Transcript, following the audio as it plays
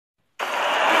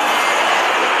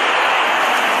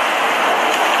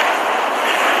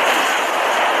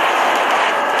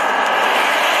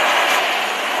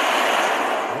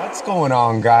going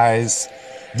on, guys?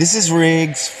 This is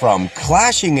Riggs from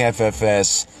Clashing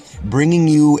FFS bringing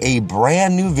you a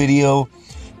brand new video.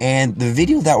 And the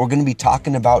video that we're going to be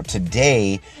talking about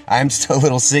today, I'm still a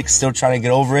little sick, still trying to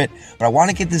get over it, but I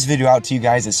want to get this video out to you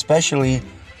guys, especially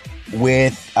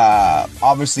with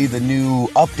obviously the new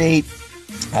update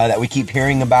that we keep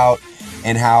hearing about,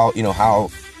 and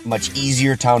how much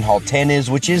easier Town Hall 10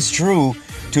 is, which is true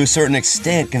to a certain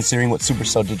extent considering what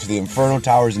Supercell did to the Inferno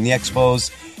Towers and the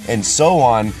Expos and so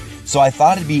on. So I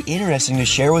thought it'd be interesting to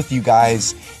share with you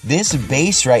guys this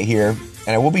base right here,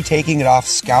 and I will be taking it off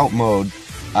scout mode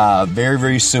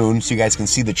very soon so you guys can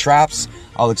see the traps.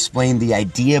 I'll explain the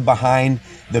idea behind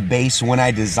the base when I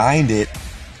designed it.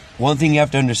 One thing you have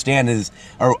to understand is,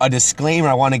 or a disclaimer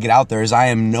I want to get out there, is I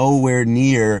am nowhere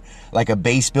near like a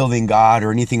base building god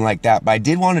or anything like that, but I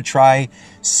did want to try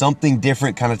something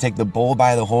different, kind of take the bull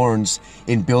by the horns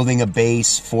in building a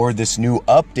base for this new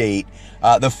update.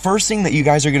 The first thing that you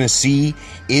guys are going to see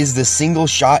is the single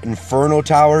shot Inferno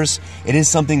Towers. It is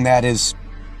something that is,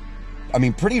 I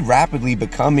mean, pretty rapidly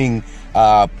becoming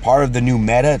part of the new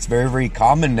meta. It's very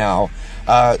common now.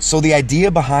 So the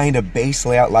idea behind a base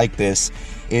layout like this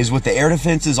is, with the air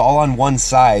defenses all on one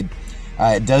side,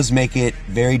 it does make it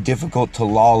very difficult to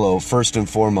lollo, first and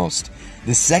foremost.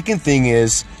 The second thing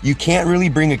is, you can't really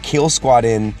bring a kill squad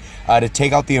in to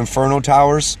take out the Inferno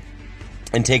Towers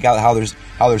and take out how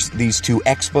there's these two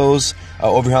Expos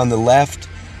over here on the left,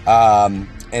 and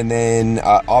then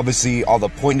obviously all the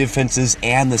point defenses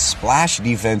and the splash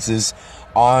defenses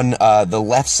on the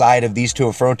left side of these two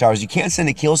Inferno Towers. You can't send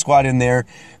a kill squad in there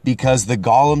because the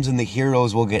golems and the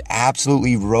heroes will get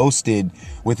absolutely roasted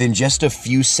within just a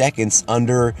few seconds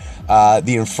under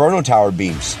the Inferno Tower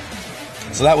beams.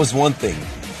 So that was one thing.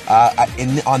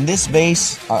 On this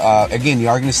base, again, you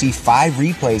are going to see 5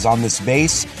 replays on this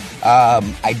base.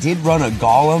 I did run a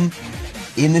golem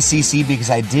in the CC because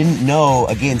I didn't know,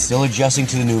 again, still adjusting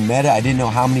to the new meta, I didn't know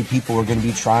how many people were going to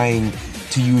be trying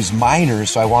to use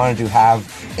miners, so I wanted to have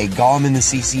a golem in the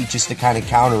CC just to kind of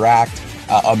counteract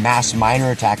a mass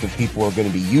miner attack if people are going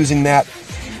to be using that.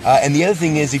 And the other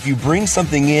thing is, if you bring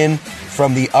something in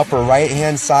from the upper right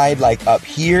hand side, like up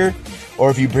here, or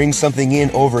if you bring something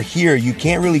in over here, you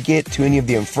can't really get to any of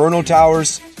the Inferno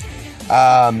Towers,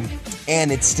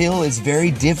 and it still is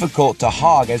very difficult to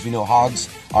hog. As we know, hogs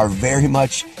are very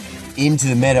much into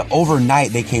the meta.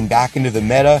 Overnight they came back into the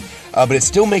meta, but it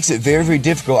still makes it very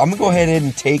difficult. I'm gonna go ahead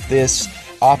and take this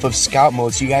off of scout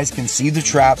mode so you guys can see the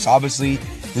traps. Obviously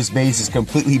this base is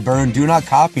completely burned, do not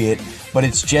copy it, but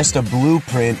it's just a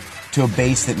blueprint to a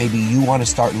base that maybe you want to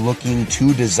start looking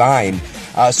to design.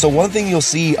 So one thing you'll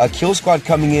see, a kill squad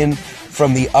coming in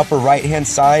from the upper right hand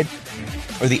side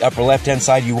or the upper left hand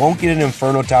side. You won't get an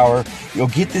Inferno Tower, you'll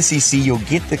get the CC, you'll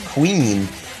get the Queen.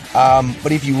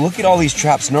 But if you look at all these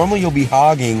traps, normally you'll be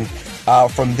hogging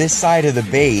from this side of the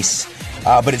base,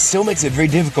 but it still makes it very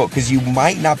difficult because you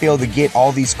might not be able to get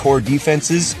all these core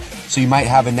defenses. So you might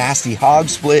have a nasty hog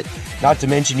split, not to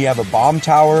mention you have a bomb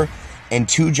tower and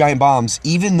 2 giant bombs.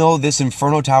 Even though this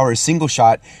Inferno Tower is single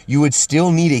shot, you would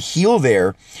still need a heal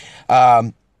there.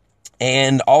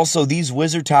 And also, these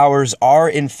Wizard Towers are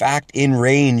in fact in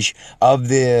range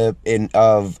of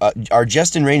are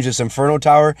just in range of this Inferno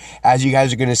Tower, as you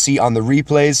guys are going to see on the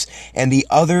replays. And the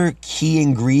other key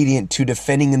ingredient to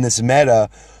defending in this meta,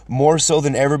 more so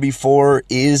than ever before,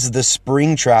 is the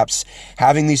spring traps.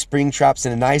 Having these spring traps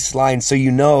in a nice line, so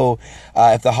you know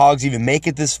if the hogs even make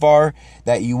it this far,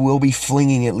 that you will be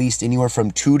flinging at least anywhere from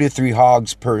 2 to 3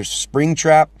 hogs per spring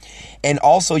trap. And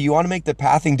also, you want to make the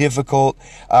pathing difficult.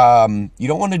 You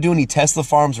don't want to do any Tesla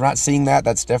farms. We're not seeing that.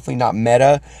 That's definitely not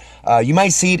meta. You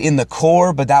might see it in the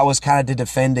core, but that was kind of to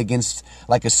defend against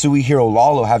like a Sui Hero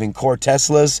Lalo having core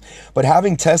Teslas. But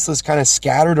having Teslas kind of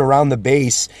scattered around the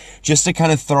base just to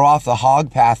kind of throw off the hog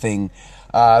pathing.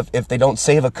 If they don't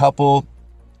save a couple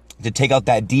to take out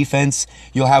that defense,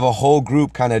 you'll have a whole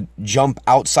group kind of jump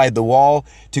outside the wall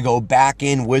to go back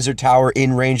in Wizard Tower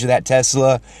in range of that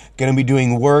Tesla. Gonna be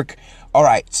doing work. All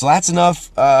right, so that's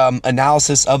enough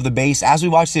analysis of the base. As we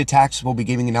watch the attacks, we'll be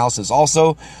giving analysis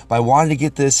also, but I wanted to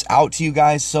get this out to you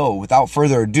guys. So without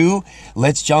further ado,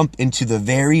 let's jump into the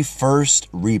very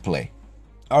first replay.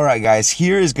 All right, guys,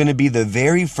 here is going to be the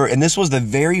very first, and this was the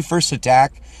very first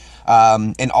attack.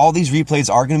 And all these replays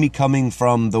are going to be coming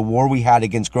from the war we had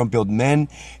against Grumpy Old Men.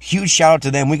 Huge shout out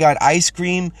to them. We got Ice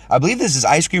Cream. I believe this is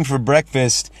Ice Cream for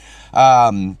Breakfast.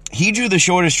 He drew the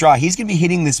shortest straw. He's going to be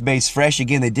hitting this base fresh.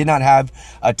 Again, they did not have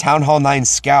a Town Hall 9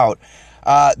 scout.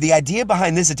 The idea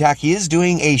behind this attack, he is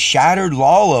doing a Shattered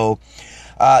Lalo.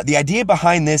 The idea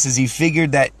behind this is he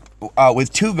figured that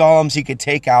with 2 golems, he could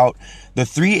take out the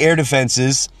 3 air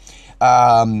defenses.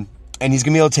 and he's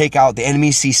going to be able to take out the enemy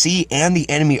CC and the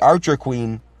enemy Archer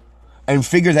Queen, and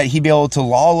figure that he'd be able to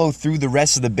Lalo through the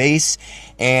rest of the base.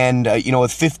 And, you know,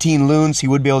 with 15 loons, he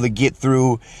would be able to get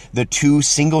through the 2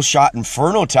 single-shot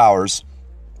Inferno Towers.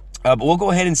 But we'll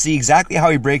go ahead and see exactly how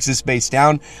he breaks this base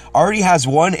down. Already has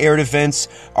 1 air defense,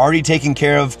 already taken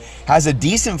care of. Has a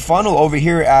decent funnel over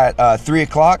here at 3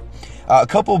 o'clock. A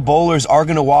couple bowlers are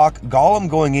going to walk. Golem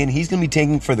going in. He's going to be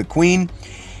taking for the queen.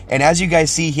 And as you guys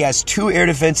see, he has 2 air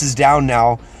defenses down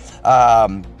now.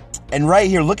 And right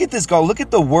here, look at this golem. Look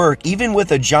at the work. Even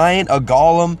with a giant, a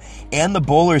golem, and the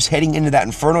bowlers heading into that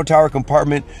Inferno Tower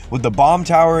compartment with the bomb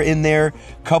tower in there,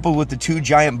 coupled with the 2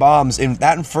 giant bombs. And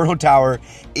that Inferno Tower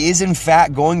is, in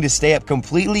fact, going to stay up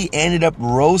completely. Ended up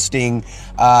roasting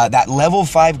that level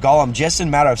 5 golem just in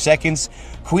a matter of seconds.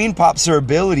 Queen pops her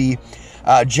ability.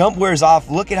 Jump wears off.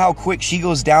 Look at how quick she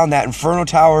goes down. That Inferno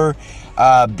Tower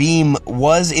beam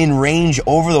was in range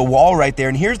over the wall right there.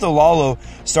 And here's the Lalo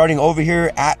starting over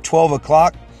here at 12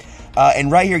 o'clock.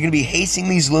 And right here, going to be hasting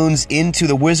these loons into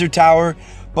the Wizard Tower.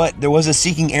 But there was a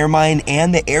Seeking Air Mine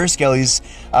and the Air Skellies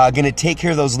going to take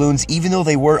care of those loons, even though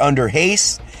they were under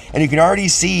haste. And you can already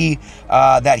see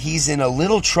that he's in a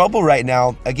little trouble right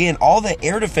now. Again, all the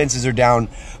air defenses are down,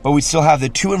 but we still have the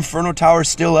 2 Inferno Towers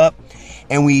still up.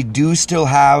 And we do still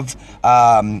have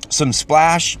some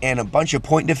splash and a bunch of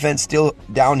point defense still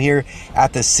down here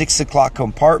at the 6 o'clock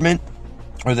compartment,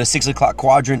 or the 6 o'clock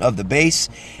quadrant of the base.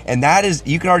 And that is,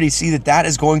 you can already see that that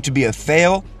is going to be a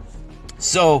fail.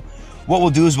 So what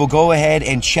we'll do is we'll go ahead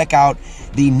and check out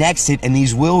the next hit, and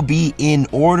these will be in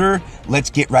order. Let's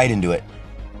get right into it.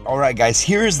 All right, guys,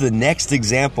 here's the next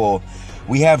example.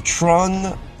 We have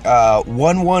Trung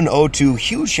 1102.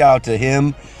 Huge shout out to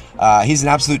him. He's an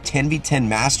absolute 10v10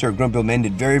 master. Grumpy Men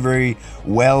did very, very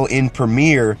well in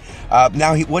Premiere.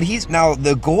 Now,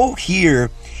 the goal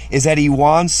here is that he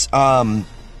wants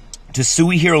to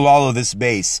Suihiro Lalo this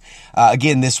base.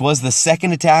 Again, this was the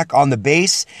second attack on the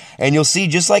base, and you'll see,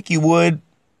 just like you would,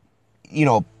 you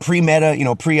know, pre-meta, you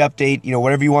know, pre-update, you know,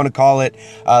 whatever you want to call it.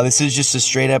 This is just a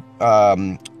straight up,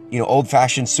 you know,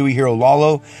 old-fashioned Suihiro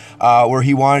Lalo, where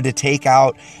he wanted to take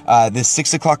out this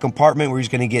 6 o'clock compartment, where he's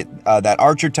going to get that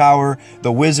Archer Tower,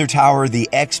 the Wizard Tower, the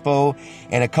Expo,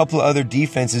 and a couple of other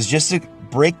defenses, just to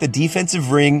break the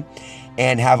defensive ring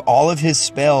and have all of his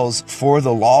spells for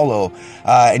the Lalo.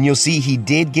 And you'll see he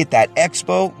did get that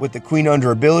Expo with the Queen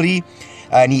under ability.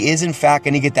 And he is, in fact,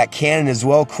 going to get that cannon as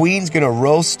well. Queen's going to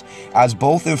roast, as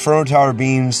both Inferno Tower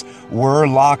beams were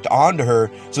locked onto her.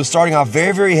 So starting off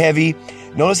very, very heavy.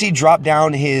 Notice he dropped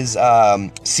down his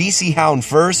CC Hound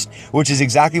first, which is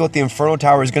exactly what the Inferno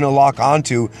Tower is going to lock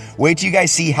onto. Wait till you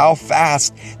guys see how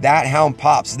fast that Hound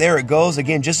pops. There it goes.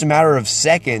 Again, just a matter of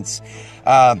seconds.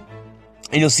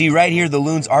 And you'll see right here, the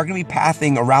loons are going to be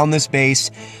pathing around this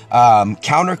base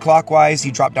counterclockwise. He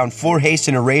dropped down 4 haste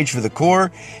and a rage for the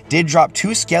core. Did drop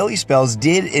 2 skelly spells.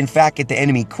 Did, in fact, get the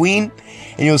enemy queen.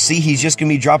 And you'll see he's just going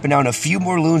to be dropping down a few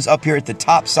more loons up here at the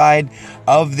top side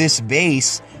of this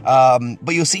base.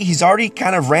 But you'll see he's already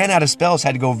kind of ran out of spells.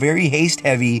 Had to go very haste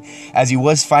heavy, as he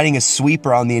was fighting a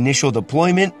sweeper on the initial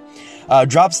deployment.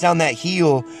 Drops down that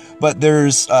heal, but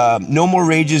there's no more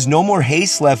rages, no more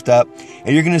haste left up,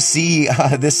 and you're going to see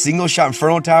this single shot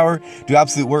Inferno Tower do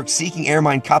absolute work. Seeking Air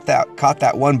Mine caught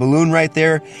that 1 balloon right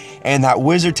there, and that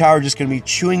Wizard Tower just going to be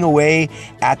chewing away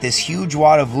at this huge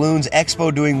wad of loons.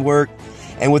 Expo doing work,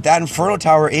 and with that Inferno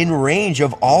Tower in range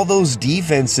of all those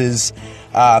defenses,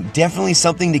 definitely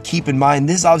something to keep in mind.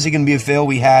 This is obviously going to be a fail.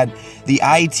 We had the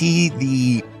IT,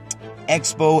 the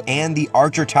Expo, and the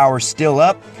Archer Tower still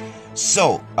up.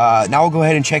 So, now we'll go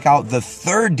ahead and check out the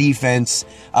third defense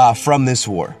from this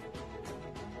war.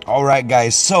 All right,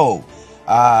 guys. So,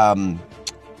 the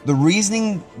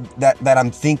reasoning that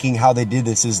I'm thinking how they did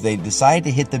this is they decided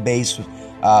to hit the base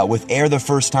with air the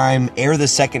first time, air the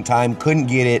second time, couldn't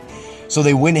get it. So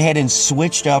they went ahead and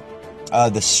switched up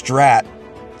the strat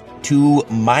to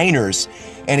miners.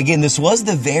 And again, this was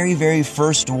the very, very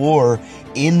first war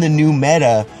in the new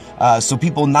meta. So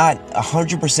people not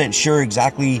 100% sure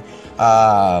exactly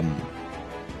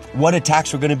what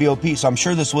attacks were going to be OP. So I'm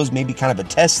sure this was maybe kind of a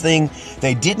test thing.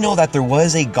 They did know that there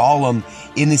was a golem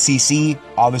in the CC.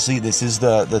 Obviously, this is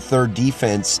the third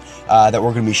defense that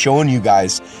we're going to be showing you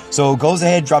guys. So goes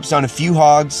ahead, drops down a few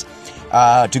hogs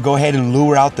to go ahead and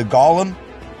lure out the golem,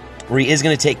 where he is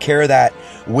going to take care of that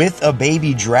with a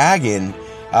baby dragon.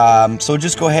 So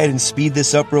just go ahead and speed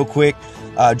this up real quick.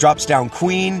 Drops down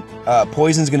Queen.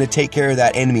 Poison's going to take care of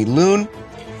that enemy loon.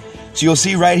 So you'll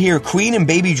see right here, Queen and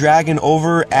Baby Dragon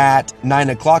over at 9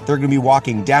 o'clock. They're going to be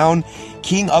walking down.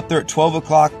 King up there at 12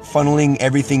 o'clock, funneling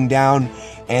everything down.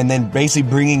 and then basically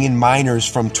bringing in miners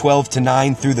from 12 to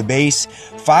 9 through the base,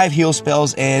 5 heal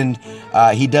spells, and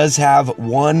he does have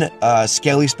 1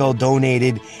 skelly spell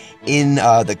donated in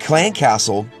the clan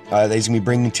castle that he's going to be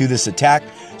bringing to this attack.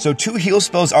 So 2 heal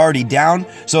spells already down.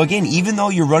 So again, even though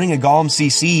you're running a Golem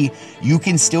CC, you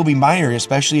can still be miner,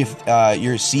 especially if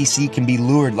your CC can be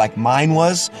lured like mine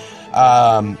was.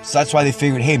 So that's why they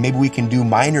figured, hey, maybe we can do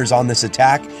miners on this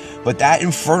attack. But that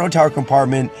Inferno Tower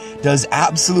compartment does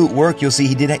absolute work. You'll see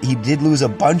he did lose a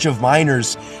bunch of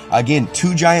miners. Again,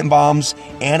 2 giant bombs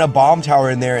and a bomb tower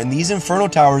in there. And these Inferno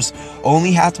Towers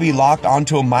only have to be locked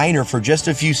onto a miner for just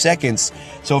a few seconds.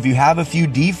 So if you have a few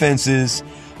defenses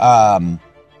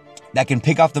that can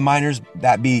pick off the miners,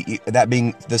 that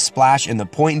being the splash and the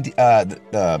point,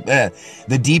 the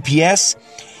DPS,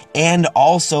 and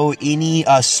also any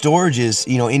storages,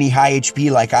 any high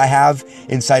HP like I have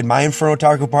inside my Inferno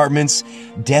Tower compartments,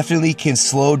 definitely can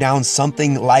slow down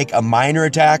something like a miner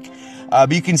attack.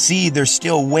 But you can see there's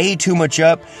still way too much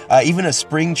up. Even a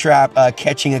spring trap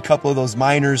catching a couple of those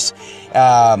miners.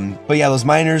 But yeah, those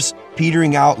miners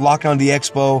petering out, locked onto the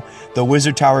Expo. The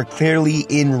Wizard Tower clearly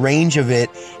in range of it.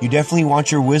 You definitely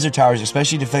want your Wizard Towers,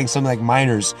 especially defending something like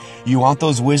miners. You want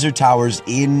those Wizard Towers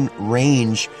in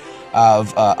range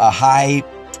of a high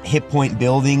hit point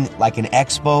building like an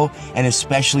Expo, and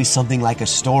especially something like a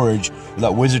storage where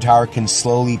that Wizard Tower can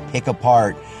slowly pick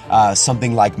apart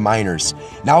something like miners.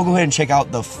 Now we'll go ahead and check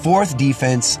out the 4th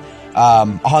defense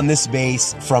on this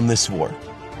base from this war.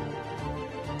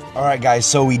 Alright guys,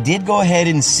 so we did go ahead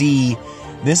and see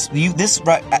this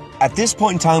at this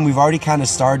point in time. We've already kind of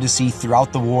started to see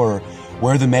throughout the war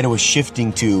where the meta was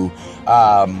shifting to,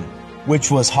 which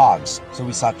was hogs. So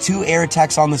we saw 2 air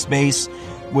attacks on this base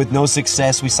with no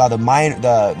success. We saw the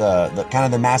kind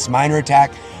of the mass miner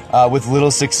attack with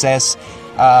little success.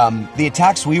 The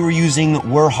attacks we were using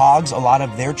were hogs. A lot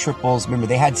of their triples, remember,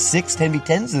 they had 6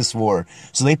 10v10s this war,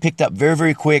 so they picked up very,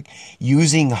 very quick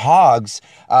using hogs.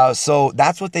 So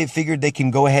that's what they figured they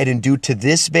can go ahead and do to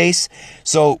this base.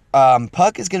 So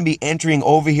Puck is going to be entering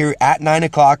over here at 9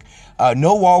 o'clock.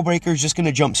 No wall breakers, just going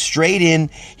to jump straight in.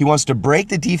 He wants to break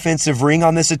the defensive ring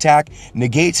on this attack,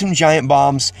 negate some giant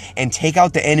bombs, and take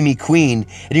out the enemy queen.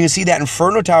 And you can see that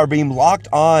Inferno Tower beam locked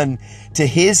on to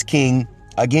his king.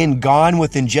 Again, gone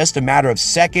within just a matter of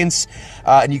seconds.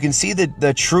 And you can see that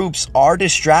the troops are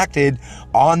distracted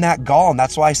on that Golem.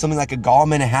 That's why something like a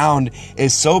Golem and a Hound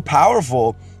is so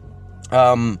powerful.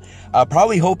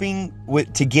 Probably hoping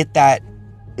to get that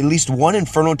at least 1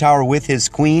 Inferno Tower with his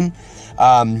queen.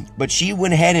 But she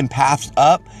went ahead and pathed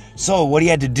up. So what he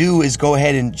had to do is go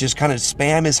ahead and just kind of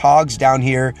spam his hogs down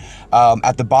here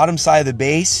at the bottom side of the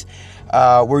base.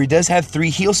 Where he does have 3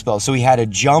 heal spells. So he had a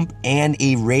jump and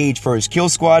a rage for his kill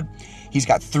squad. He's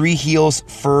got 3 heals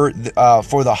for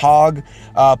the hog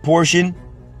portion.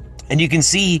 And you can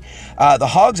see the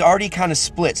hog's already kind of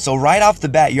split. So right off the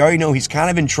bat, you already know he's kind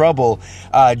of in trouble.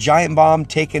 Giant Bomb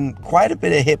taking quite a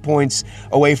bit of hit points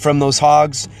away from those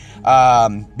hogs.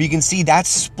 But you can see that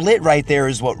split right there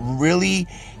is what really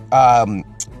got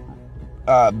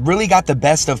the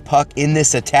best of Puck in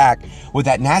this attack with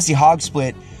that nasty hog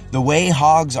split. The way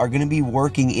hogs are going to be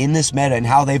working in this meta and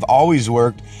how they've always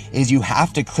worked is you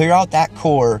have to clear out that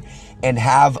core and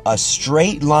have a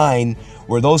straight line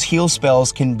where those heal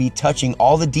spells can be touching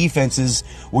all the defenses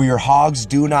where your hogs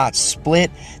do not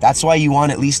split. That's why you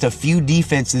want at least a few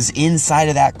defenses inside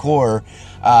of that core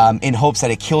in hopes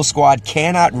that a kill squad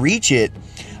cannot reach it.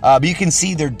 But you can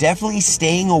see they're definitely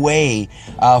staying away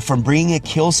from bringing a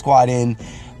kill squad in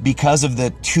because of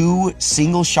the 2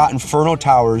 single shot Inferno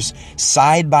Towers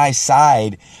side by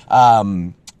side.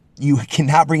 You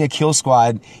cannot bring a kill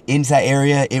squad into that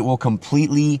area. It will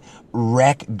completely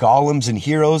wreck golems and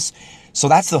heroes. So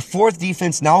that's the 4th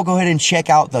defense. Now we'll go ahead and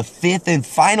check out the 5th and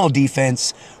final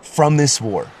defense from this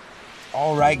war.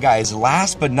 All right, guys,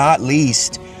 last but not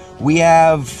least, we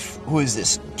have, who is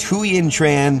this? Tuyen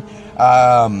Tran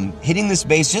hitting this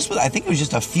base just with, I think it was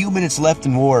just a few minutes left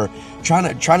in war,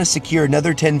 trying to secure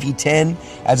another 10v10,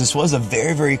 as this was a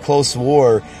very, very close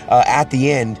war at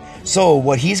the end. So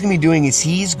what he's going to be doing is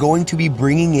he's going to be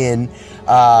bringing in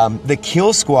the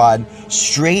kill squad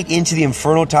straight into the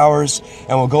Inferno Towers,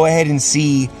 and we'll go ahead and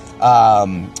see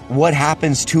what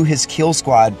happens to his kill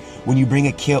squad when you bring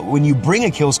a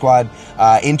kill squad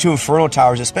into Inferno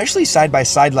Towers, especially side by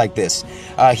side like this.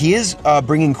 He is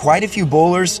bringing quite a few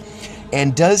bowlers.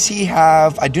 And does he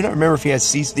have, I do not remember if he has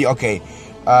CC, okay,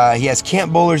 he has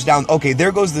camp bowlers down, okay,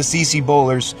 there goes the CC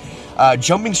bowlers,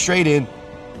 jumping straight in,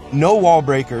 no wall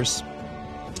breakers.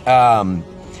 So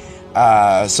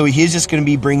he is just going to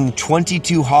be bringing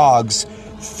 22 hogs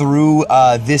through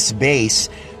this base.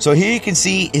 So here you can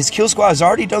see his kill squad has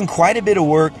already done quite a bit of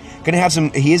work. Gonna have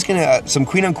some, he is gonna, some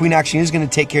queen on queen action. He's gonna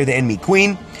take care of the enemy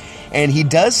queen. And he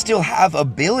does still have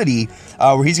ability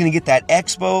where he's gonna get that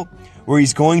Expo, where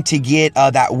he's going to get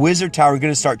that wizard tower. We're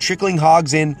going to start trickling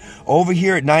hogs in over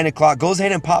here at 9 o'clock. Goes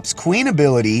ahead and pops queen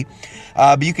ability.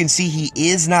 But you can see he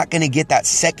is not going to get that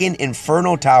second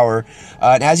inferno tower.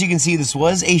 And as you can see, this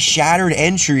was a shattered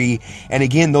entry. And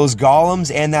again, those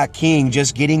golems and that king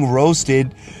just getting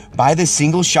roasted by the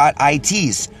single shot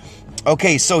ITs.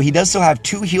 Okay, so he does still have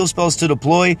 2 heal spells to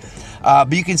deploy,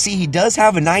 but you can see he does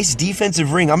have a nice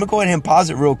defensive ring. I'm going to go ahead and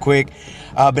pause it real quick.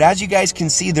 But as you guys can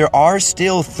see, there are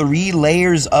still 3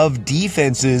 layers of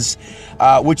defenses,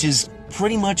 which is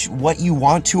pretty much what you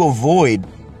want to avoid.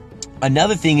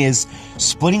 Another thing is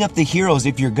splitting up the heroes.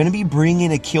 If you're going to be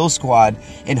bringing a kill squad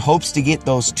in hopes to get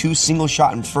those 2 single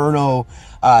shot inferno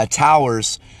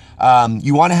towers,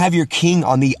 you want to have your king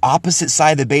on the opposite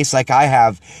side of the base like I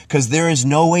have, because there is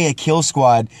no way a kill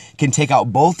squad can take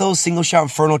out both those single shot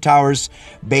inferno towers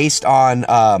based on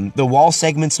the wall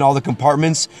segments and all the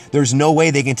compartments. There's no way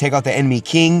they can take out the enemy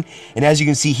king. And as you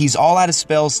can see, he's all out of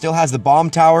spells, still has the bomb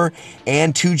tower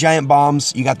and 2 giant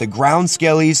bombs. You got the ground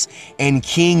skellies and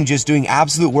king just doing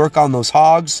absolute work on those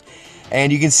hogs.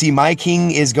 And you can see my king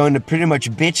is going to pretty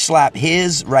much bitch slap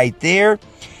his right there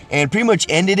and pretty much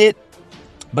ended it.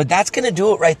 But that's going to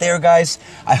do it right there, guys.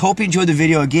 I hope you enjoyed the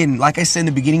video. Again, like I said in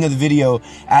the beginning of the video,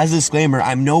 as a disclaimer,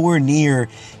 I'm nowhere near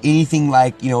anything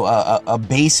like, you know, a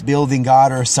base building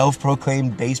god or a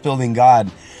self-proclaimed base building god.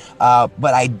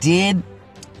 But I did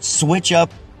switch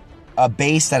up a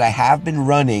base that I have been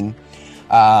running,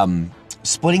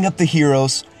 splitting up the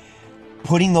heroes,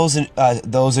 putting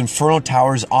those inferno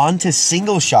towers onto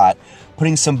single shot,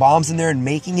 putting some bombs in there and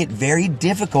making it very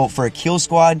difficult for a kill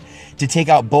squad to take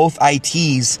out both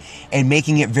ITs, and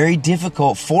making it very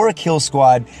difficult for a kill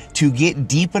squad to get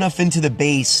deep enough into the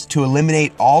base to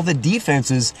eliminate all the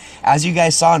defenses, as you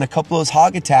guys saw in a couple of those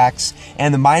hog attacks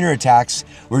and the minor attacks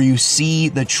where you see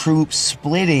the troops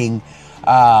splitting,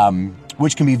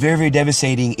 which can be very, very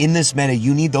devastating. In this meta,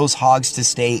 you need those hogs to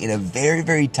stay in a very,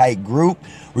 very tight group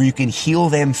where you can heal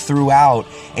them throughout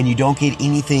and you don't get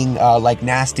anything like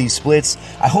nasty splits.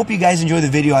 I hope you guys enjoy the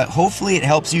video. Hopefully it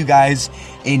helps you guys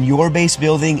in your base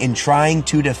building and trying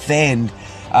to defend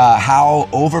how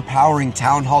overpowering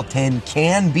Town Hall 10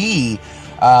 can be.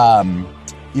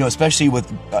 You know, especially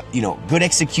with, you know, good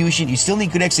execution. You still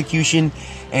need good execution,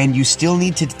 and you still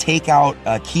need to take out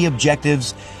key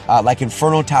objectives like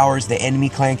Inferno Towers, the enemy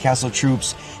clan castle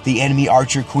troops, the enemy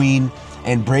archer queen,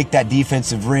 and break that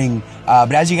defensive ring.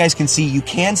 But as you guys can see, you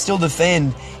can still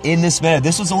defend in this meta.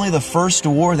 This was only the first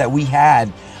war that we had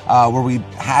where we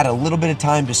had a little bit of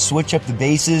time to switch up the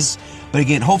bases. But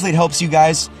again, hopefully it helps you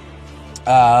guys.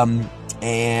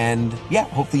 And yeah,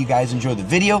 hopefully you guys enjoyed the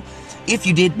video. If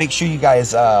you did, make sure you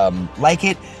guys like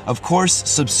it. Of course,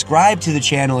 subscribe to the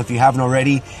channel if you haven't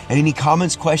already. And any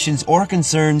comments, questions, or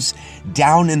concerns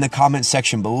down in the comment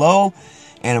section below.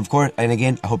 And of course, and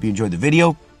again, I hope you enjoyed the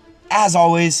video. As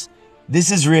always,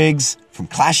 this is Riggs from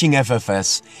Clashing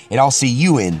FFS, and I'll see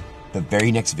you in the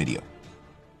very next video.